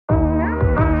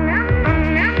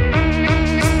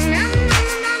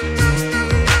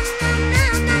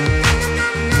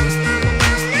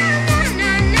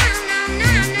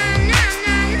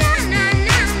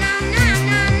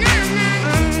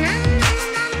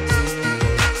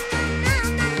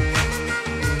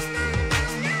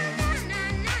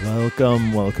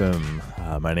Welcome.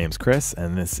 My name's Chris,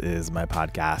 and this is my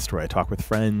podcast where I talk with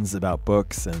friends about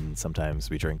books, and sometimes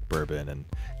we drink bourbon and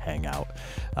hang out.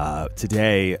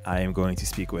 Today, I am going to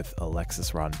speak with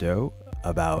Alexis Rondeau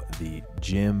about the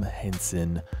Jim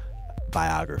Henson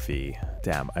biography.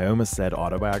 Damn, I almost said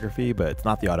autobiography, but it's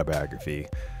not the autobiography.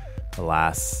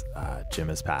 Alas, Jim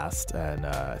has passed, and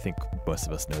I think most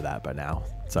of us know that by now.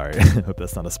 Sorry, I hope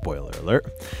that's not a spoiler alert.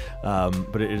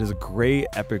 But it is a great,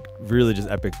 epic, really just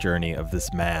epic journey of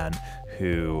this man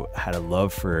who had a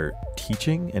love for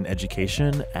teaching and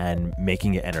education and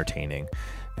making it entertaining.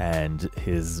 And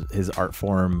his art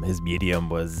form, his medium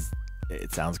was,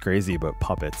 it sounds crazy, but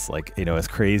puppets. Like, you know, as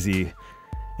crazy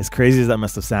as that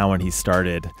must have sounded when he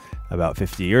started about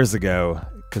 50 years ago,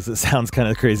 because it sounds kind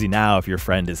of crazy now if your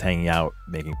friend is hanging out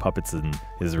making puppets in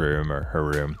his room or her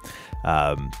room.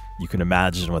 You can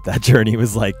imagine what that journey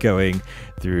was like going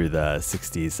through the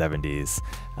 60s, 70s,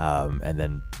 and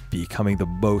then becoming the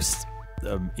most,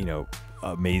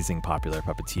 amazing popular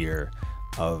puppeteer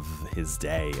of his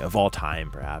day, of all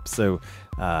time, perhaps. So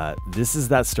this is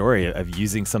that story of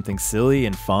using something silly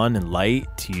and fun and light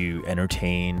to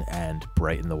entertain and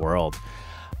brighten the world.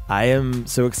 I am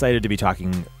so excited to be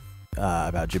talking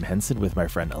about Jim Henson with my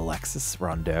friend Alexis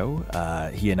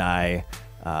Rondeau. He and I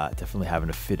definitely have an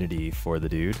affinity for the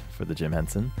Jim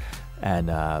Henson. And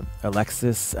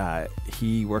Alexis,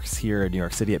 he works here in New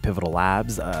York City at Pivotal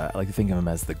Labs. I like to think of him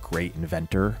as the great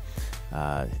inventor.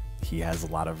 He has a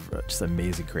lot of just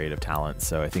amazing creative talent.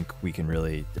 So I think we can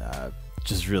really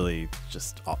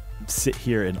just sit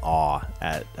here in awe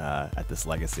at this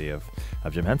legacy of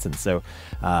Jim Henson. So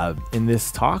in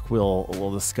this talk,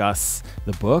 we'll discuss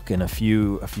the book and a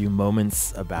few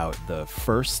moments about the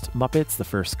first Muppets, the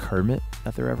first Kermit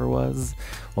that there ever was.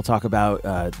 We'll talk about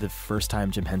the first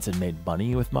time Jim Henson made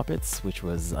money with Muppets, which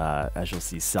was, as you'll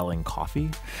see, selling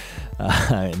coffee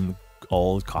in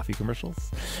old coffee commercials.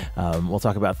 We'll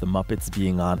talk about the Muppets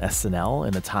being on SNL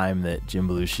in a time that Jim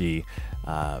Belushi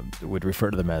would refer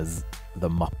to them as the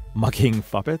mucking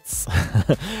Fuppets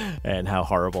and how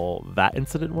horrible that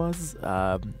incident was,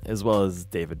 as well as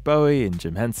David Bowie and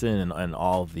Jim Henson and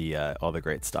all the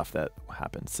great stuff that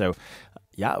happened. So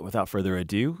yeah, without further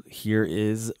ado, here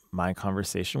is my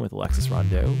conversation with Alexis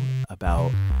Rondeau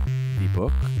about the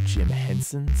book Jim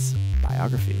Henson's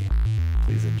biography.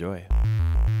 Please enjoy.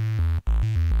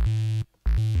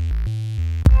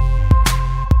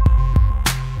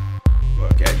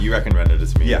 Yeah, you recommended it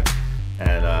to me. Yeah.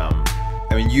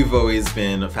 And you've always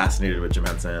been fascinated with Jim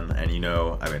Henson,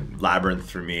 and Labyrinth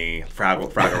for me,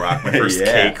 Fraggle Rock, my first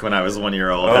cake when I was 1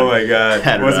 year old. Oh my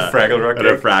God. Was it Fraggle Rock? Had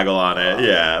a Fraggle on it. Oh.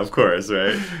 Yeah, of course,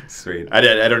 right? Sweet. I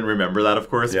don't remember that, of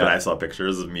course, but I saw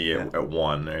pictures of me at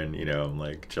one, and I'm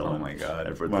like chilling. Oh my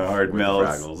God. My heart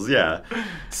melts. Fraggles. Yeah.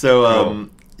 So,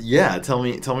 yeah, tell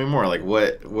me more. Like,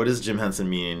 what does Jim Henson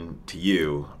mean to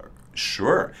you?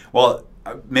 Sure. Well,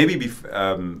 maybe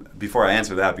before I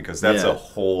answer that, because that's a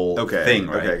whole thing,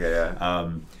 right? Okay,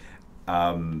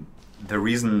 the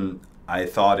reason I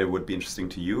thought it would be interesting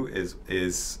to you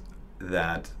is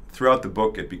that throughout the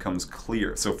book it becomes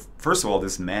clear. So first of all,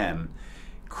 this man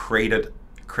created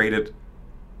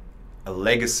a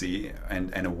legacy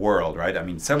and a world, right? I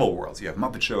mean, several worlds. You have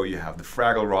Muppet Show, you have the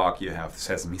Fraggle Rock, you have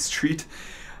Sesame Street.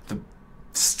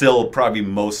 Still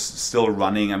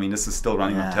running. I mean, this is still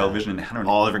running on television in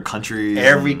all different countries.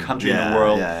 Every country in the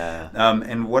world. Yeah.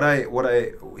 And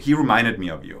he reminded me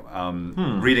of you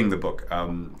reading the book.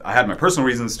 I had my personal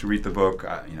reasons to read the book.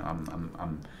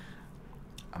 I'm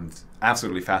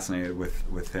absolutely fascinated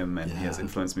with him, and he has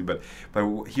influenced me. But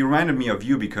he reminded me of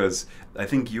you because I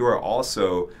think you are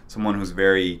also someone who's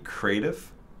very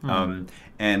creative,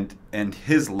 and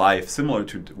his life, similar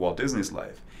to Walt Disney's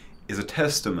life, is a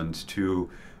testament to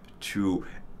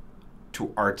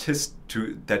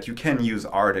that you can use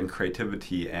art and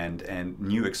creativity and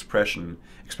new expressing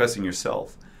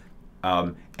yourself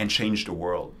and change the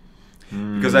world.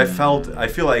 Because I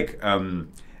feel like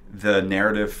the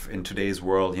narrative in today's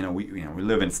world, we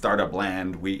live in startup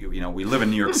land. We live in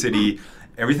New York City.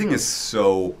 Everything is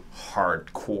so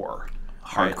hardcore.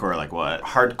 Hardcore, right? Like what?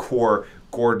 Hardcore.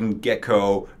 Gordon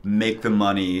Gekko, make the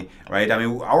money, right? I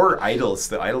mean, our idols,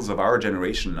 the idols of our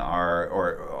generation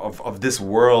of this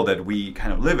world that we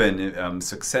kind of live in.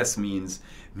 Success means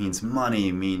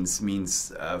money,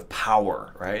 means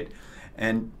power, right?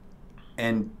 And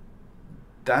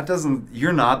that doesn't.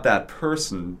 You're not that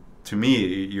person. To me,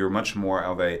 you're much more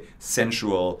of a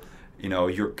sensual.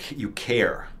 You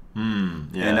care,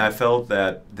 and I felt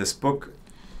that this book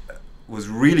was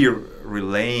really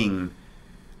relaying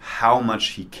how much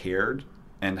he cared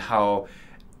and how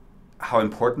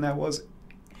important that was,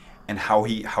 and how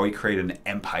he created an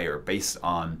empire based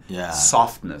on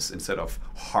softness instead of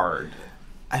hard.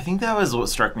 I think that was what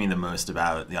struck me the most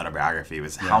about the autobiography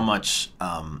was how much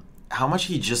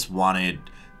he just wanted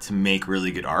to make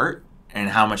really good art, and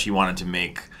how much he wanted to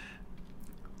make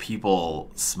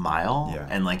people smile,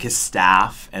 and like his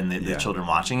staff and the children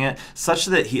watching it, such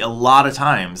that he a lot of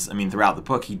times, I mean, throughout the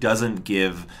book, he doesn't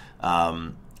give.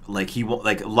 Like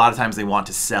a lot of times they want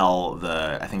to sell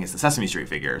I think it's the Sesame Street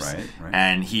figures, right.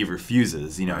 And he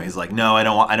refuses. You know, he's like, no, I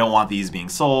don't want these being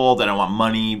sold. I don't want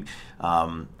money.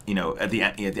 You know, at the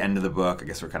end of the book, I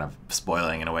guess we're kind of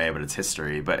spoiling in a way, but it's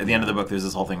history. But at the end of the book, there's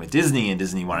this whole thing with Disney and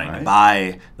Disney wanting to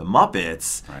buy the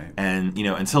Muppets, and you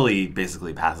know, until he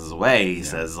basically passes away, he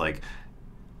says like,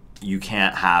 you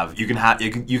can have the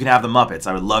Muppets.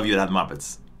 I would love you to have the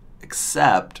Muppets,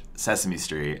 except Sesame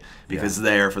Street, because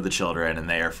they're for the children and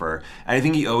they are for. And I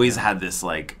think he always had this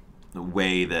like the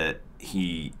way that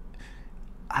he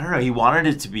wanted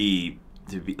it to be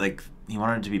like. He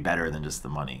wanted it to be better than just the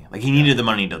money. Like, he needed the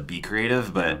money to be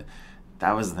creative, but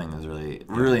that was the thing that was really,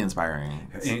 really inspiring.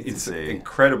 It's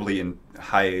incredibly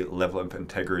high level of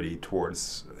integrity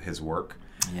towards his work.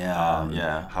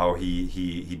 How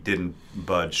he didn't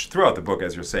budge throughout the book,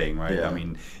 as you're saying, right? I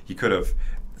mean, he could have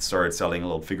started selling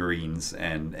little figurines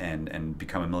and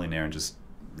become a millionaire and just,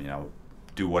 you know,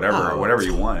 do whatever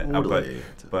you wanted. Totally.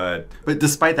 But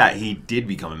despite that, he did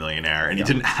become a millionaire, and he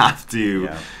didn't have to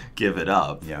give it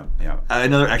up.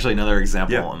 Another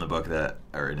example in the book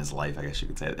or in his life, I guess you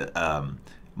could say, that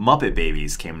Muppet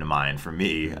Babies came to mind for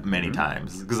me many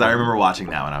times, because I remember watching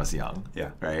that when I was young.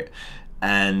 Right?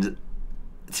 And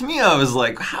to me, I was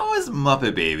like, how is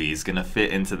Muppet Babies gonna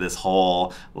fit into this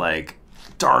whole like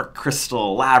dark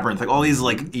crystal labyrinth, like all these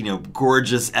like, you know,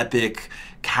 gorgeous epic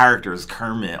characters,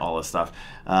 Kermit, all this stuff.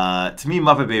 To me,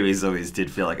 Muppet Babies always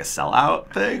did feel like a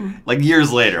sellout thing. Like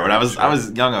years later, when I was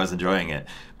young, I was enjoying it.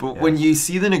 But when you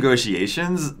see the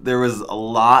negotiations, there was a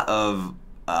lot of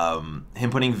him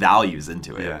putting values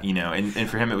into it. You know, and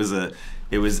for him, it was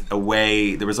a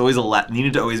way. There was always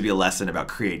needed to always be a lesson about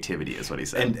creativity, is what he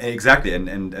said. And exactly, and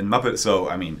Muppet. So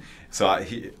I mean,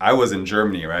 I was in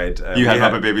Germany, right? You had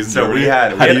Muppet Babies in Germany.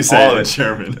 How do you say it in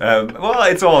German? Well,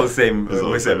 it's all the same.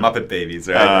 We said Muppet Babies,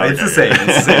 right? It's the same.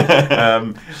 It's the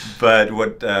same. But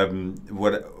what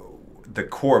the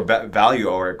core value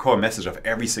or core message of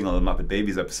every single Muppet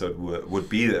Babies episode would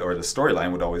be, or the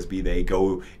storyline would always be, they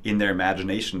go in their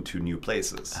imagination to new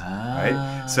places,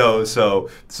 right? So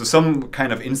some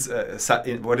kind of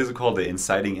what is it called, the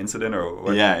inciting incident, or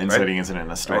what, inciting incident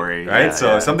in a story, right?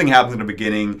 Something happens in the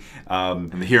beginning,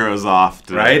 and the hero's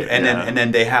off, right? And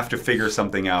then they have to figure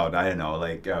something out. I don't know,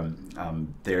 like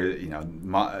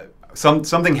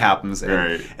something happens,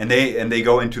 and they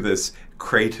go into this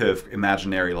creative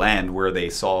imaginary land where they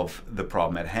solve the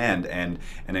problem at hand, and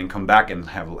then come back and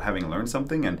having learned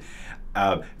something. And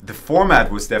the format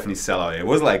was definitely sellout. It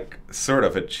was like sort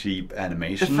of a cheap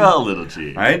animation. It felt a little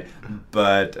cheap, right?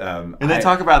 But and they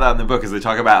talk about that in the book, because they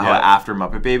talk about how after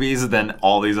Muppet Babies, then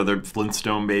all these other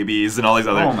Flintstone Babies and all these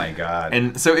other. Oh my god!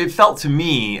 And so it felt to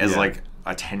me as like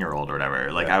a 10-year-old or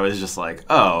whatever. Like I was just like,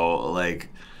 oh, like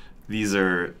these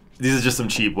are just some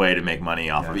cheap way to make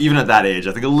money off of. Even at that age,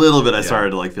 I think a little bit I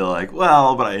started to like feel like,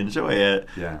 well, but I enjoy it.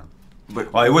 But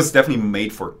it was definitely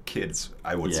made for kids,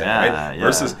 I would say, right?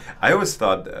 Versus, I always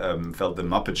felt the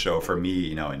Muppet Show for me,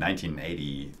 you know, in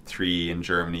 1983 in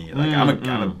Germany. Like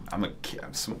I'm a kid,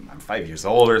 I'm 5 years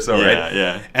old or so,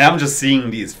 right? And I'm just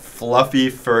seeing these fluffy,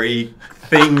 furry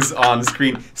things on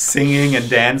screen singing and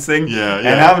dancing, and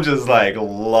I'm just like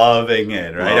loving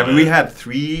it, right? I mean, we had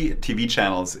 3 TV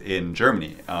channels in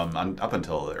Germany up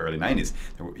until the early 90s.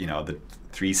 You know, the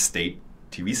 3 state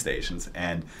TV stations,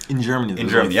 and in Germany,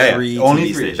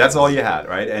 only 3. That's all you had,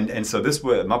 right? And so this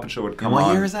Muppet Show would come on.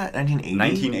 What year is that?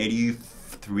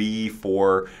 1983,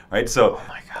 4, right? So, oh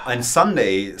my God. And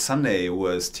Sunday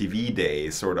was TV day,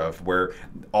 sort of, where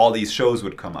all these shows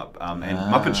would come up, and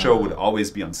Muppet Show would always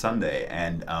be on Sunday,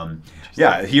 and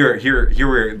here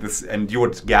were this, and you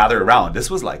would gather around.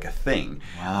 This was like a thing.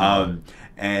 Wow.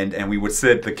 And we would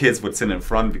the kids would sit in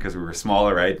front because we were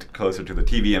smaller, right, closer to the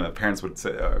TV, and the parents would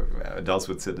sit, adults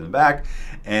would sit in the back.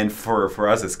 And for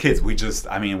us as kids, we just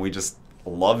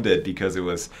loved it because it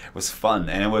was fun,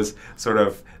 and it was sort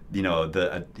of, you know,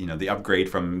 the upgrade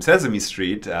from Sesame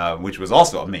Street, which was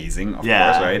also amazing, of course,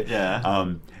 right?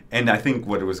 And I think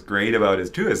what was great about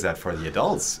it too is that for the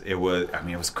adults, it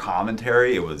was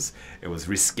commentary. It was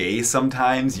risque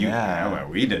sometimes. We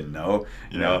didn't know,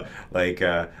 you know, like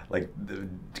the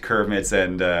Kermits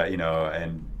and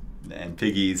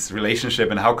Piggy's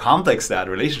relationship and how complex that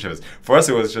relationship is. For us,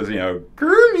 it was just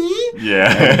Kermit,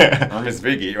 yeah, Miss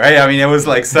Piggy, right? I mean, it was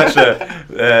like such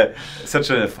a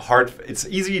hard. It's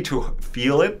easy to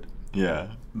feel it. Yeah.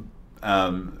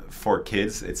 For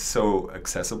kids, it's so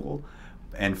accessible,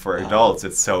 and for adults,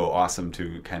 it's so awesome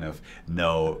to kind of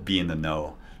be in the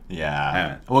know.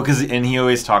 Yeah. Well, and he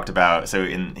always talked about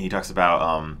he talks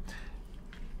about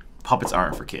puppets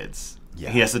aren't for kids. Yeah.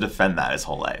 He has to defend that his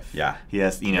whole life. Yeah. He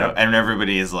has, and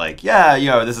everybody is like,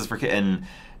 yeah, this is for kids.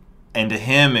 And to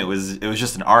him, it was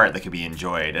just an art that could be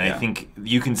enjoyed. And I think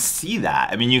you can see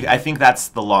that. I mean, I think that's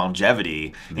the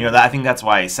longevity. I think that's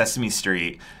why Sesame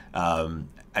Street,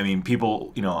 I mean,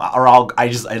 people, are all. I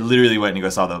literally went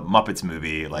and saw the Muppets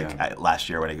movie last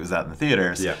year when it was out in the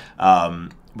theaters. Yeah.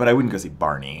 But I wouldn't go see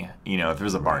Barney. If there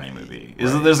was a Barney movie,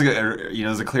 Right.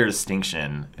 There's a clear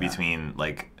distinction between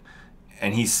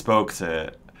and he spoke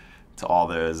to all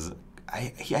those. I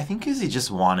think because he just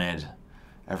wanted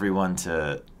everyone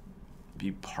to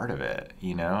be part of it.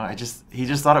 He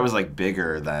just thought it was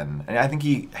bigger than. And I think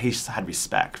he just had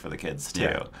respect for the kids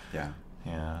too. Yeah.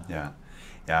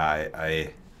 I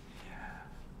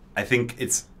think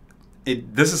this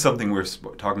is something we're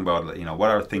talking about.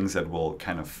 What are things that will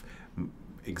kind of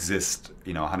exist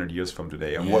 100 years from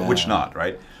today, and which not,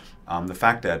 right? The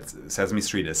fact that Sesame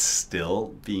Street is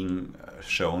still being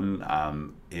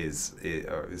shown is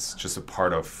just a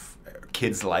part of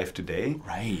kids' life today.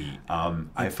 Right.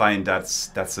 I find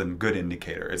that's a good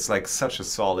indicator. It's such a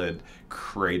solid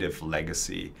creative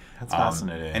legacy. That's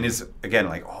fascinating. And is again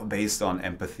all based on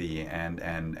empathy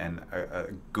and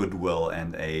goodwill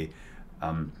and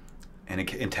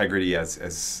integrity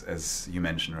as you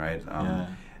mentioned, right?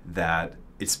 That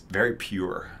it's very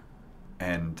pure.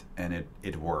 And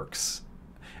it works,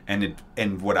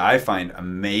 and what I find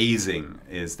amazing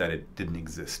is that it didn't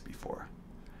exist before.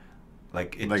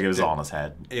 It was all in his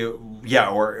head.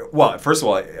 First of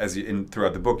all,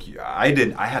 throughout the book,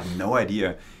 I had no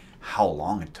idea how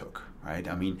long it took. Right?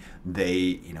 I mean,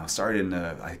 they started in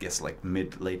the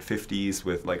late 50s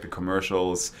with the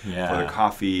commercials for the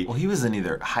coffee. Well, he was in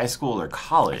either high school or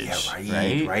college. Yeah,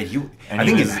 right. I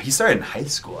think he started in high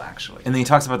school actually. And then he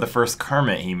talks about the first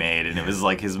Kermit he made, and it was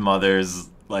his mother's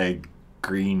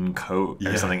green coat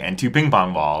or something, and 2 ping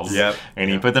pong balls. Yep. And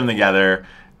he put them together,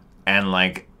 and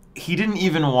he didn't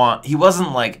even he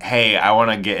wasn't hey, I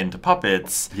want to get into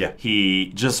puppets. Yeah.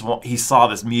 He saw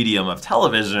this medium of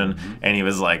television, and he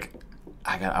was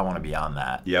I want to be on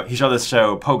that. Yep. He showed this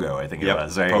show Pogo, I think it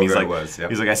was, right? Pogo He's it was. Yep.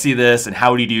 He's I see this and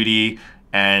Howdy Doody,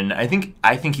 and I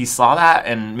think he saw that,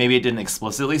 and maybe it didn't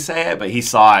explicitly say it, but he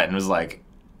saw it and was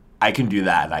I can do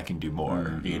that and I can do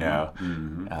more.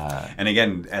 Mm-hmm. And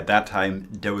again, at that time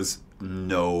there was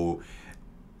no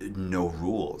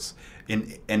rules.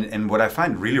 And what I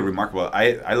find really remarkable,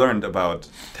 I learned about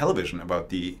television, about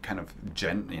the kind of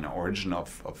origin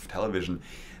of television,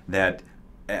 that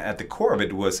at the core of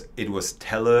it was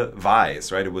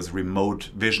televised, right? It was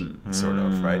remote vision, sort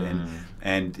of, right?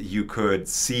 And you could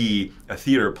see a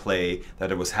theater play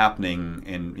that it was happening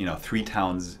in 3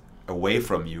 towns away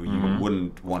from you. You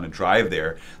wouldn't want to drive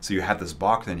there, so you had this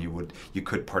box, and you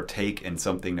could partake in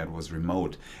something that was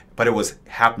remote, but it was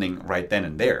happening right then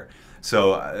and there.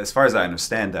 So as far as I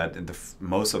understand that,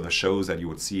 most of the shows that you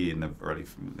would see in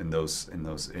those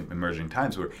emerging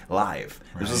times were live.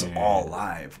 Right. This was all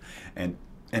live, and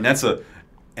that's a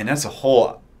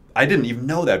whole. I didn't even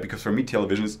know that, because for me,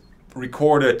 television is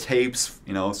recorded tapes.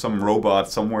 Some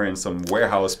robot somewhere in some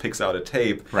warehouse picks out a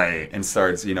tape, right, and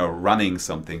starts running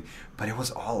something. But it was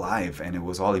all live, and it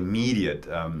was all immediate.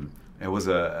 It was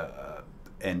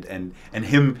and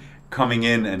him coming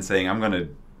in and saying, "I'm going to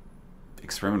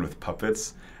experiment with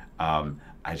puppets."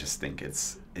 I just think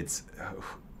it's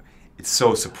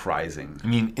so surprising. I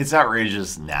mean, it's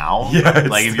outrageous now. Yeah,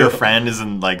 if your friend is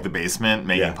in the basement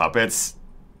making puppets,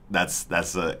 that's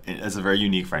a very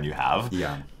unique friend you have.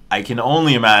 Yeah. I can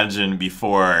only imagine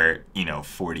before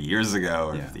 40 years ago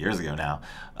or 50 years ago now.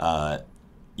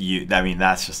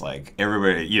 That's just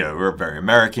everybody. We're very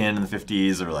American in the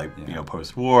 50s, or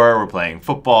post-war. We're playing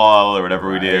football or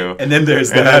whatever we do. And then there's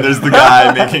the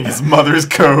guy making his mother's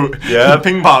coat,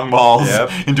 ping pong balls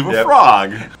into a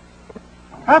frog.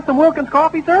 Have some Wilkins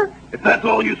coffee, sir? If that's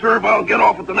all you serve, I'll get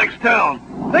off at the next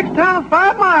town. Next town is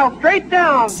 5 miles, straight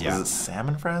down. Yeah. Was it Sam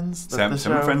and Friends? Sam and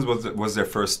Friends was their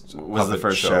first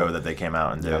show that they came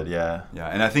out and did. Yeah.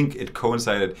 And I think it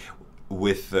coincided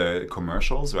with the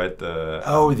commercials, right?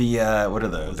 What are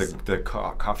those? The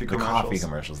coffee commercials. The coffee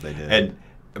commercials they did. And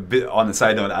a bit on the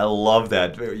side note, I love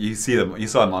that you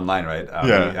saw them online, right?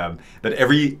 That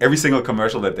every single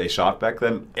commercial that they shot back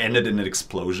then ended in an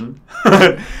explosion.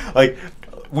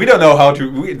 we don't know how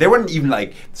to. They weren't even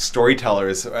like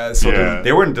storytellers, so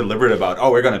they weren't deliberate about.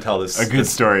 Oh, we're going to tell this. A good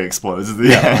story explodes at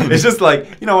the end. It's just like,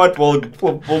 you know what? We'll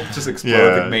just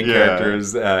explode the main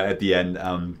characters at the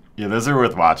end. Yeah, those are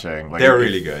worth watching. Like, they're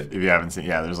really good. If you haven't seen,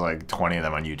 there's like 20 of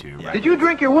them on YouTube. Did you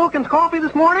drink your Wilkins coffee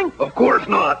this morning? Of course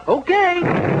not. Okay.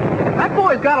 That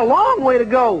boy's got a long way to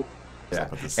go. Yeah,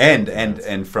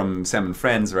 and from Sam and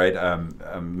Friends, right?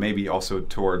 Maybe also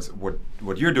towards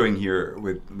what you're doing here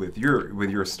with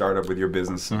your startup, with your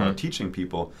business, teaching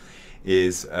people,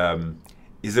 is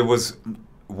it was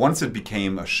once it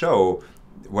became a show.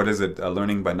 What is it?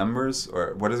 Learning by numbers,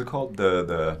 or what is it called?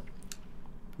 That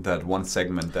one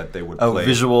segment that they would play.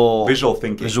 Visual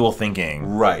thinking,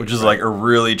 right? Which is like a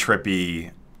really trippy,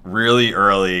 really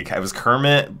early. It was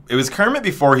Kermit. It was Kermit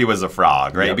before he was a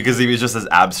frog, right? Because he was just this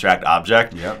abstract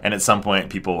object, and at some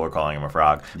point people were calling him a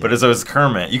frog. But as it was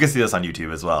Kermit, you can see this on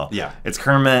YouTube as well. Yeah, it's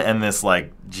Kermit and this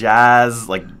like jazz,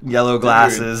 like yellow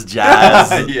glasses,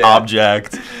 jazz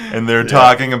object, and they're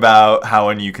talking about how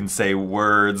when you can say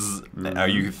words, or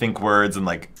you think words, and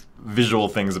like visual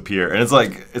things appear, and it's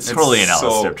totally an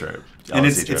LSD trip. And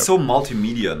it's so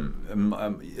multimedia.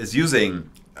 It's using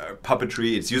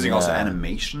puppetry. It's using also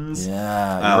animations.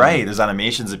 Yeah, right. There's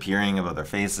animations appearing of other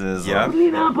faces. Yeah. The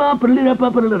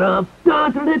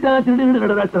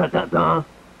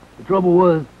trouble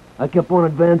was, I kept on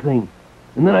advancing,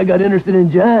 and then I got interested in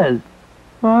jazz.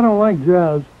 I don't like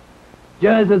jazz.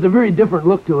 Jazz has a very different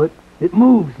look to it. It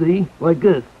moves, see, like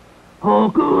this.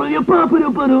 It's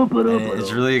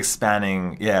really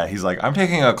expanding. Yeah, he's like, I'm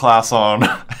taking a class on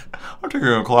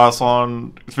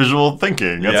visual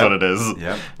thinking. That's what it is.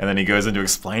 Yep. And then he goes into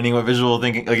explaining what visual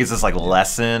thinking, like it's this like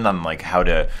lesson on like how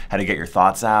to get your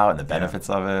thoughts out and the benefits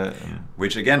of it.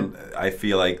 Which again, I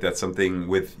feel like that's something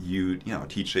with you know,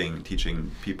 teaching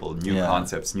people new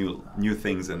concepts, new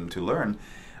things, and to learn.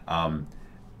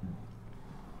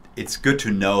 It's good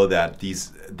to know that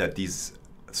these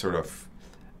sort of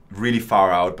really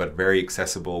far out but very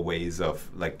accessible ways of,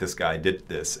 like, this guy did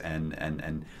this, and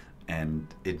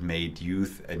it made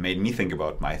me think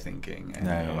about my thinking and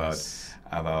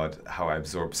about how I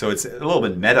absorb. So it's a little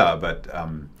bit meta, but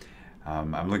I'm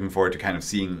looking forward to kind of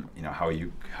seeing, you know, how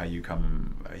you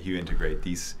integrate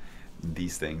these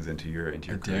things into your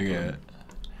curriculum.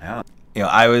 Yeah. You know,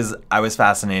 I was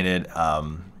fascinated.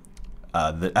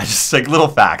 I just like little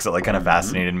facts that like kind of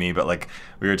fascinated me, but like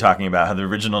we were talking about how the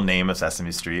original name of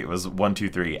Sesame Street was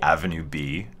 123 Avenue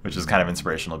B, which is kind of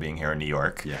inspirational being here in New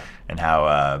York, and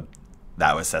how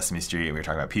that was Sesame Street. And we were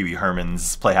talking about Pee Wee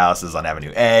Herman's Playhouse is on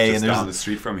Avenue A, just and down the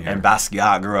street from here. And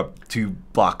Basquiat grew up 2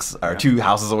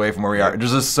 houses away from where we are.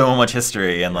 There's just so much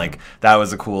history, and like that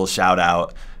was a cool shout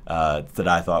out that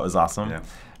I thought was awesome. Yeah.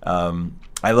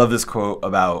 I love this quote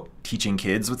about teaching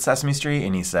kids with Sesame Street,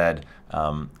 and he said,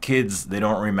 kids, they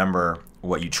don't remember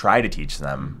what you try to teach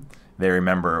them, they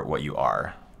remember what you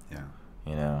are. Yeah.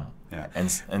 You know? Yeah. And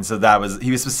so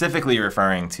he was specifically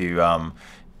referring to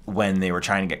when they were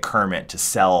trying to get Kermit to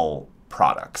sell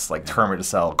products, like Kermit to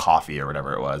sell coffee or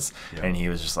whatever it was. Yeah. And he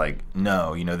was just like,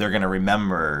 no, you know, they're going to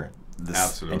remember this.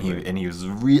 Absolutely. And he was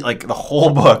like the whole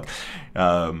book,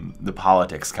 the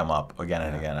politics come up again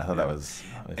and again. I thought that was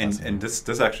and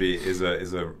this actually is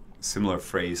a similar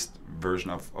phrased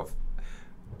version of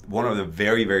one of the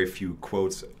very, very few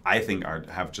quotes I think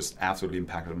have just absolutely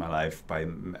impacted my life by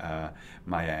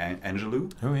Maya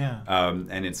Angelou. Oh yeah.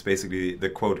 And it's basically, the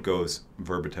quote goes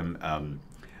verbatim: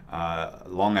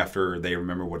 long after they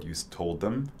remember what you told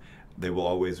them, they will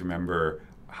always remember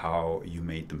how you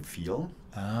made them feel.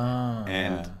 Oh.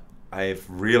 And I've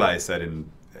realized that in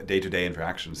day-to-day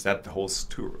interactions, that holds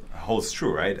true,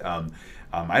 right?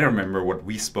 I don't remember what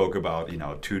we spoke about,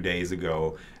 2 days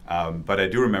ago, but I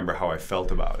do remember how I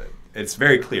felt about it. It's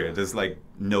very clear. There's like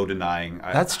no denying.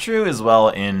 That's true as well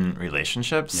in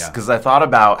relationships, because I thought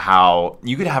about how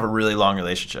you could have a really long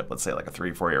relationship, let's say like a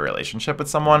 3-4 year relationship with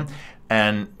someone,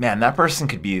 and man, that person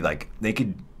could be like, they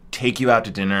could take you out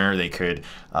to dinner, they could,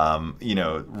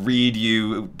 read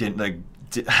you,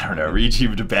 read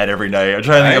you to bed every night. I'm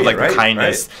trying to think of like the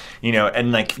kindness,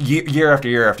 and like year after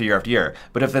year after year after year.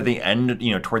 But if at the end,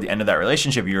 toward the end of that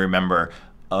relationship, you remember,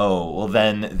 oh, well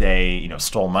then they,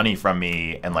 stole money from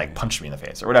me and like punched me in the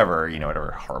face or whatever,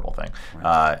 whatever horrible thing.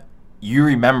 Right. You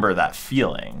remember that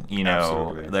feeling,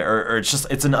 Absolutely. or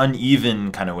it's an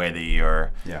uneven kind of way that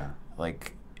you're,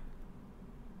 like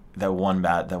that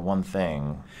one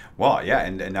thing. Well, yeah,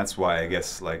 and that's why I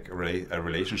guess like a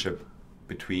relationship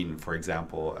between, for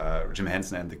example, Jim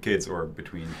Henson and the kids, or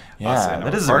between us and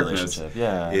our partners,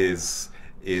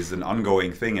 is an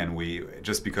ongoing thing. And we,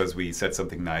 just because we said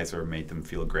something nice or made them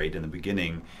feel great in the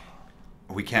beginning,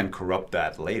 we can corrupt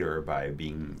that later by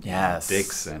being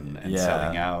dicks and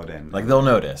selling out, and like they'll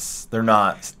notice they're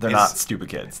not stupid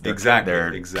kids. They're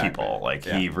people. Like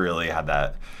he really had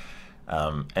that,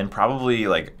 and probably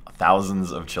like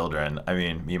thousands of children. I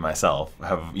mean, me myself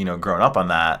have grown up on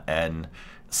that, and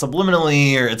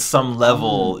subliminally or at some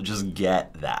level just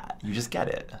get that. You just get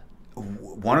it.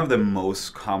 One of the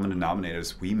most common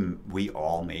denominators we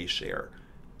all may share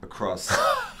across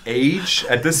age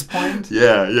at this point.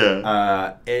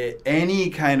 Any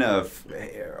kind of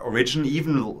origin,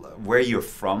 even where you're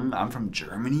from. I'm from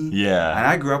Germany. Yeah. And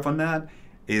I grew up on that.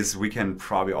 Is we can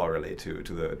probably all relate to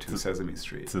Sesame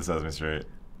Street. To Sesame Street.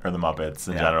 Or the Muppets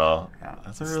in general. Yeah.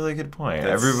 That's a really good point.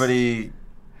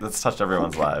 That's touched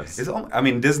everyone's lives. I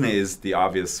mean, Disney is the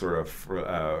obvious sort of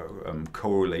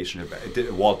correlation.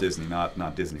 Walt Disney,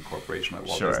 not Disney Corporation, but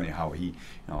Walt Disney, how he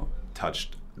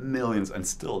touched millions and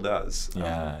still does. He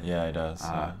does.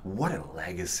 What a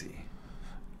legacy.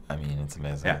 I mean, it's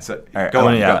amazing. Yeah, so all right, go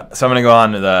on. So I'm going to go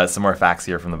on to some more facts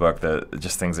here from the book,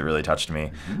 just things that really touched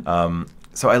me. Mm-hmm.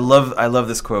 So I love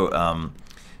this quote.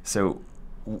 This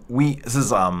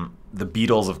is the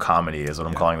Beatles of comedy is what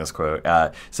I'm calling this quote.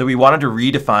 So we wanted to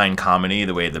redefine comedy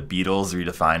the way the Beatles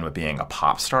redefined what being a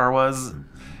pop star was.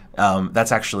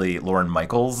 That's actually Lorne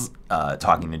Michaels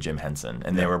talking to Jim Henson,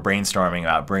 and they were brainstorming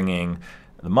about bringing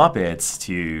the Muppets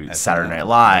to Saturday Night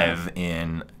Live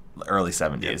in the early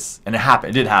 70s. And it happened.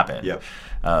 It did happen. Yep.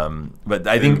 But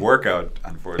I think it didn't work out,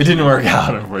 unfortunately. It didn't work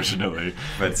out, unfortunately.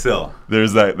 But still.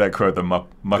 There's that quote, the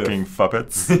mucking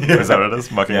Fuppets. Is that what it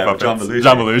is? Mucking Fuppets?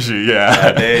 John Belushi,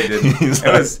 yeah. They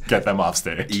didn't. Get them off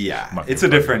stage. Yeah. It's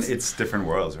different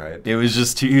worlds, right? It was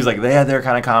just he was like, they had their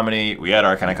kind of comedy, we had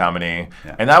our kind of comedy.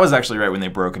 Yeah. And that was actually right when they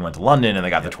broke and went to London and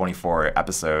they got the 24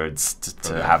 episodes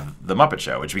to have the Muppet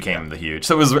Show, which became the huge.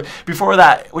 So it was before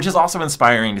that, which is also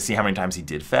inspiring to see how many times he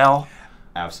did fail.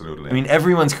 Absolutely. I mean,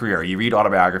 everyone's career, you read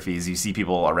autobiographies, you see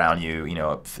people around you,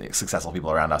 successful people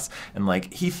around us, and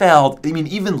like he failed. I mean,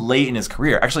 even late in his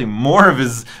career. Actually, more of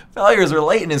his failures were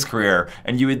late in his career,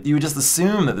 and you would just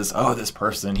assume that this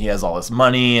person, he has all this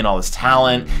money and all this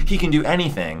talent, he can do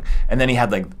anything. And then he had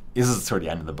this is toward the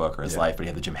end of the book or his life, but he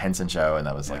had the Jim Henson Show, and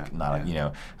that was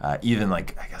even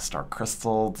like I guess Dark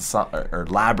Crystal or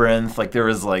Labyrinth. Like there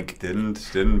was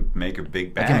didn't make a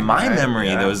big bang. Like in my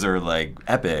memory, those are like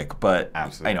epic, but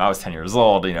absolutely. I was 10 years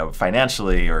old.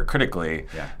 Financially or critically,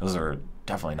 those are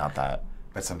definitely not that.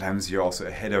 But sometimes you're also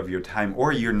ahead of your time,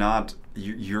 or you're not.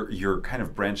 You're kind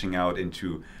of branching out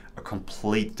into a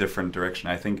complete different direction.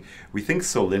 I think we think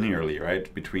so linearly,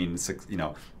 right? Between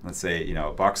let's say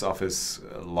box office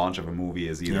launch of a movie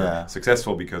is either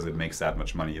successful because it makes that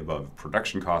much money above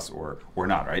production costs, or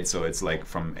not, right? So it's like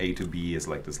from A to B is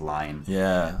like this line.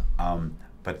 Yeah.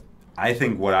 But I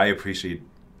think what I appreciate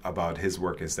about his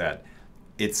work is that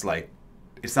it's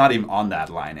not even on that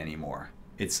line anymore.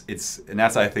 And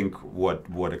that's I think what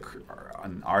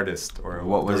an artist or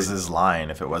what was his line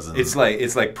if it wasn't. It's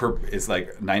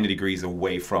like 90 degrees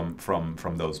away from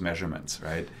those measurements,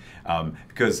 right?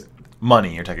 Because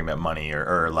money, you're talking about money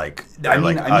or like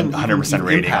 100%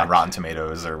 rating impact on Rotten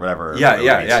Tomatoes or whatever.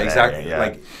 Yeah, exactly. Yeah.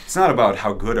 Like it's not about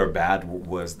how good or bad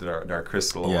was Dark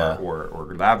Crystal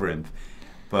or Labyrinth,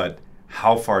 but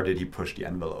how far did he push the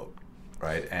envelope?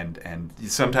 Right, and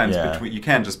sometimes you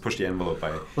can't just push the envelope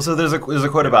by. Well, so there's a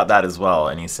quote about that as well,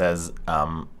 and he says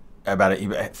about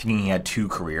it, thinking he had two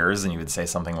careers, and he would say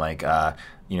something like,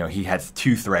 he had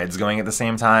two threads going at the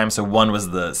same time. So one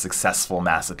was the successful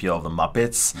mass appeal of the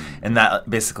Muppets, and that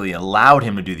basically allowed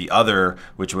him to do the other,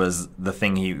 which was the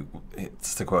thing he,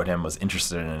 to quote him, was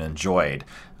interested in and enjoyed.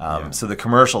 So the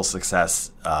commercial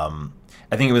success.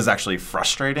 I think it was actually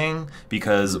frustrating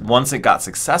because once it got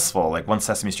successful, like once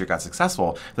Sesame Street got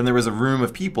successful, then there was a room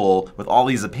of people with all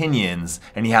these opinions,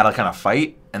 and he had to kind of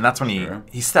fight, and that's when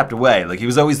he stepped away. Like he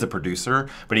was always the producer,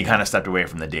 but he kind of stepped away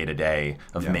from the day-to-day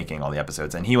of making all the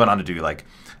episodes, and he went on to do I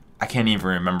can't even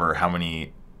remember how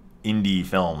many indie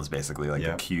films, basically,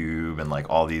 The Cube and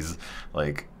all these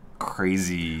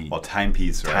crazy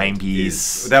Timepiece, right?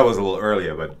 Timepiece. That was a little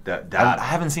earlier, but that I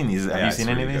haven't seen these. Have you seen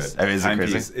any of these? Is it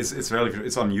crazy?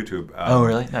 It's on YouTube. Oh,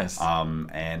 really? Nice.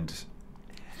 And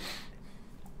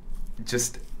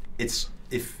just there's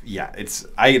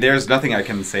nothing I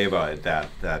can say about it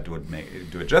that would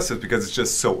do it justice because it's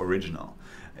just so original.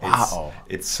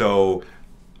 It's so.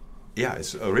 Yeah,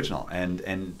 it's original,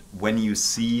 and when you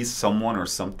see someone or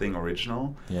something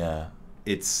original,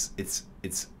 it's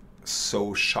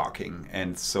so shocking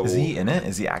and so. Is he in it?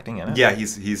 Is he acting in it? Yeah,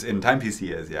 he's in Timepiece.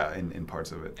 He is, in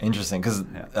parts of it. Interesting, because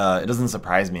it doesn't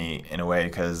surprise me in a way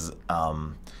because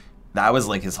that was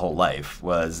like his whole life,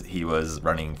 was he was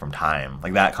running from time.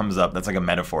 Like that comes up, that's like a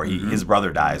metaphor. His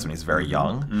brother dies when he's very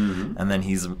young, and then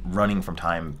he's running from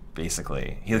time,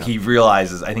 basically. He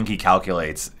realizes, I think he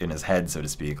calculates in his head, so to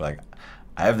speak, like,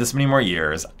 I have this many more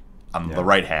years on the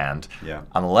right hand.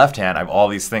 On the left hand, I have all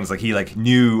these things. Like he like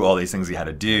knew all these things he had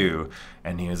to do,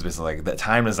 and he was basically like, that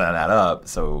time doesn't add up,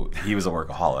 so he was a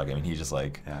workaholic. I mean, he just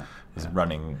like... was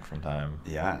running from time.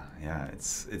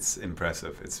 It's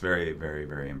impressive. It's very, very,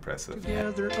 very impressive.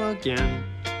 Together again.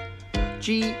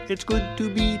 Gee, it's good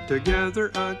to be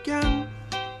together again.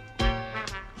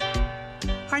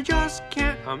 I just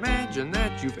can't imagine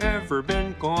that you've ever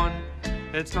been gone.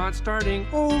 It's not starting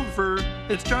over,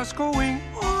 it's just going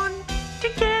on.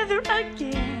 Together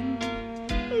again.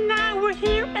 Now we're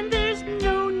here and there's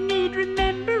no need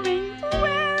remembering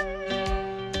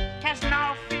when. 'Cause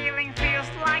no feeling feels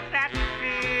like that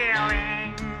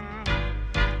feeling.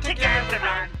 Together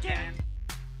again.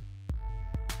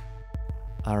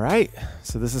 All right,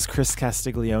 so this is Chris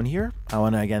Castiglione here. I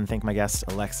want to again thank my guest,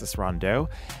 Alexis Rondeau.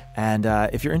 And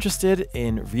if you're interested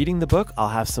in reading the book, I'll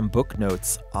have some book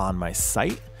notes on my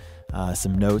site.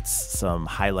 Some notes, some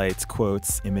highlights,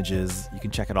 quotes, images. You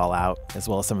can check it all out, as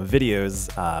well as some videos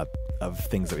of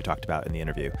things that we talked about in the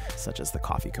interview, such as the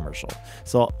coffee commercial.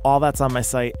 So all that's on my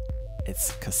site.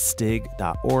 It's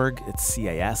castig.org. It's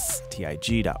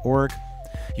castig.org.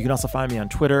 You can also find me on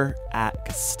Twitter at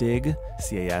Castig,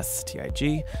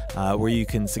 C-A-S-T-I-G, where you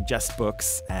can suggest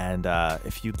books. And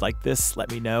if you'd like this, let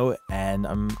me know. And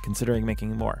I'm considering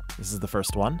making more. This is the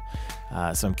first one.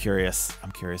 So I'm curious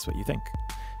what you think.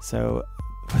 So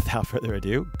without further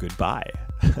ado, goodbye.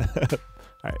 All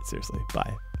right, seriously,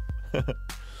 bye.